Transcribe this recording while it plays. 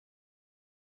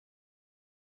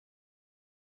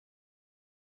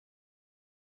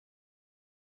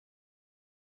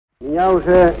Меня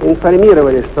уже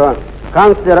информировали, что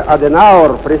канцлер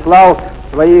Аденауэр прислал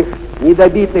своих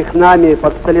недобитых нами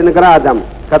под Сталинградом,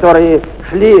 которые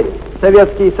шли в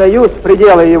Советский Союз,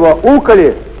 пределы его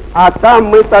укали, а там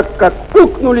мы так как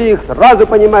укнули их, сразу,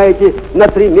 понимаете, на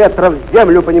 3 метра в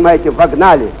землю, понимаете,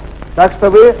 вогнали. Так что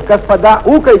вы, господа,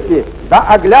 укайте, да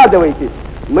оглядывайтесь.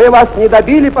 Мы вас не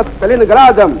добили под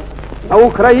Сталинградом, на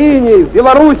Украине, в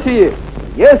Белоруссии.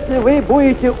 Если вы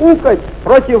будете укать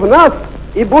против нас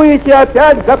и будете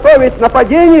опять готовить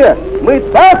нападение, мы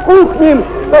так ухнем,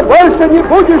 что больше не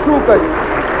будешь укать.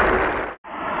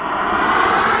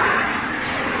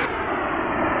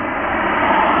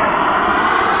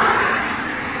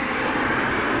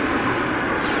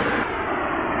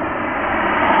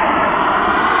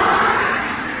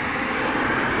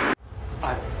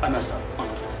 I messed up,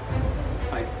 honestly.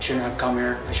 I shouldn't have come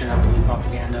here. I shouldn't have believed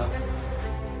propaganda.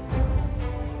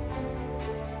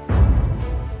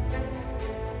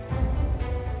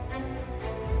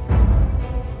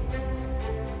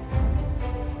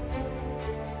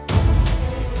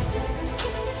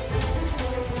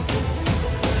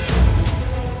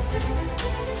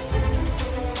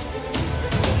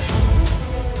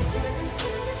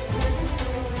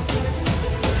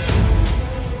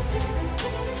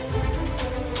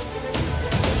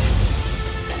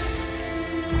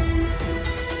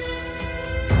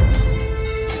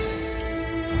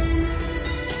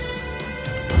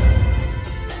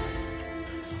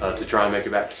 To try and make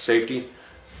it back to safety.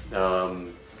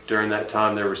 During that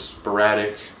time there was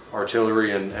sporadic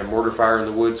artillery and mortar fire in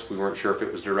the woods. We weren't sure if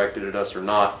it was directed at us or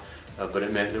not, but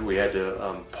it meant that we had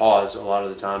to pause a lot of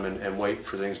the time and wait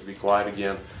for things to be quiet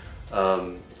again.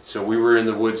 So we were in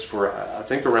the woods for I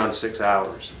think around 6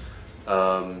 hours.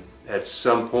 At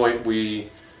some point we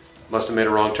must have made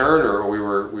a wrong turn, or we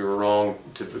were wrong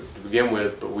to begin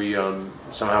with, but we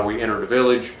somehow we entered a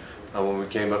village. When we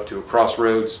came up to a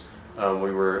crossroads,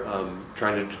 we were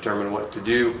trying to determine what to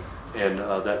do, and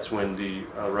that's when the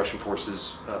Russian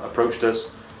forces approached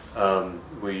us.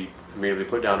 We immediately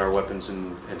put down our weapons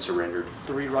and surrendered.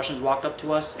 3 Russians walked up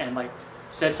to us and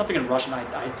said something in Russian.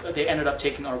 They ended up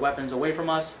taking our weapons away from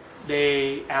us.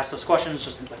 They asked us questions,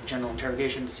 just like general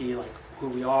interrogation, to see who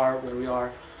we are, where we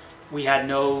are. We had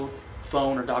no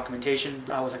phone or documentation.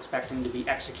 I was expecting to be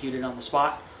executed on the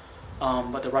spot.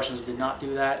 But the Russians did not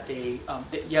do that.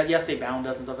 Yes, they bound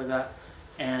us and stuff like that,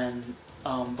 and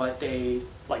but they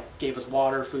gave us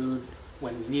water, food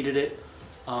when we needed it.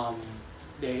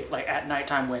 They at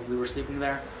nighttime when we were sleeping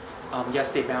there.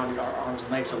 Yes, they bounded our arms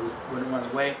and legs so we wouldn't run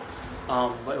away.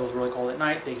 But it was really cold at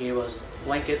night. They gave us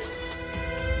blankets.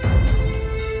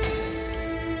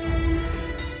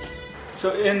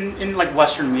 So in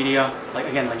Western media,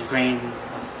 again Ukraine.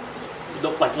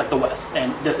 Like the West,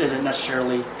 and this isn't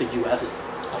necessarily the U.S., it's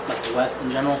the West in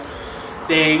general.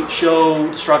 They show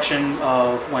destruction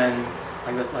of when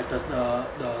the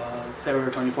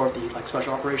February 24th, the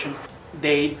special operation.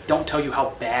 They don't tell you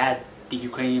how bad the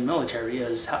Ukrainian military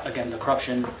is. Again, the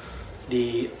corruption,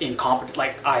 the incompetence.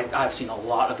 I've seen a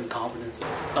lot of incompetence.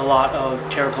 A lot of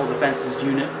territorial defenses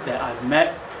unit that I've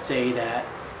met say that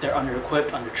they're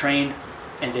under-equipped, under-trained,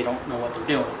 and they don't know what they're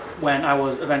doing. When I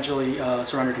was eventually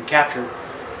surrendered and captured,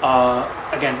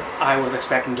 again, I was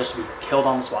expecting just to be killed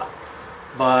on the spot,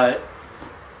 but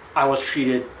I was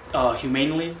treated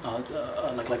humanely,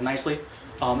 nicely,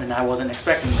 and I wasn't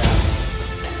expecting that.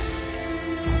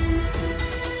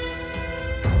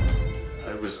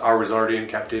 I was already in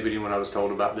captivity when I was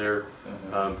told about their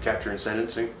capture and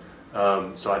sentencing,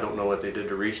 so I don't know what they did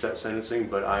to reach that sentencing,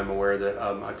 but I'm aware that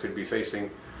I could be facing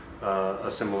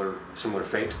a similar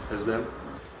fate as them.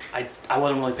 I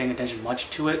wasn't really paying attention much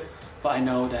to it, but I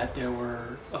know that there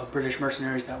were British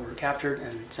mercenaries that were captured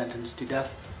and sentenced to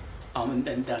death,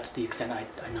 and that's the extent I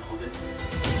know of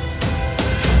it.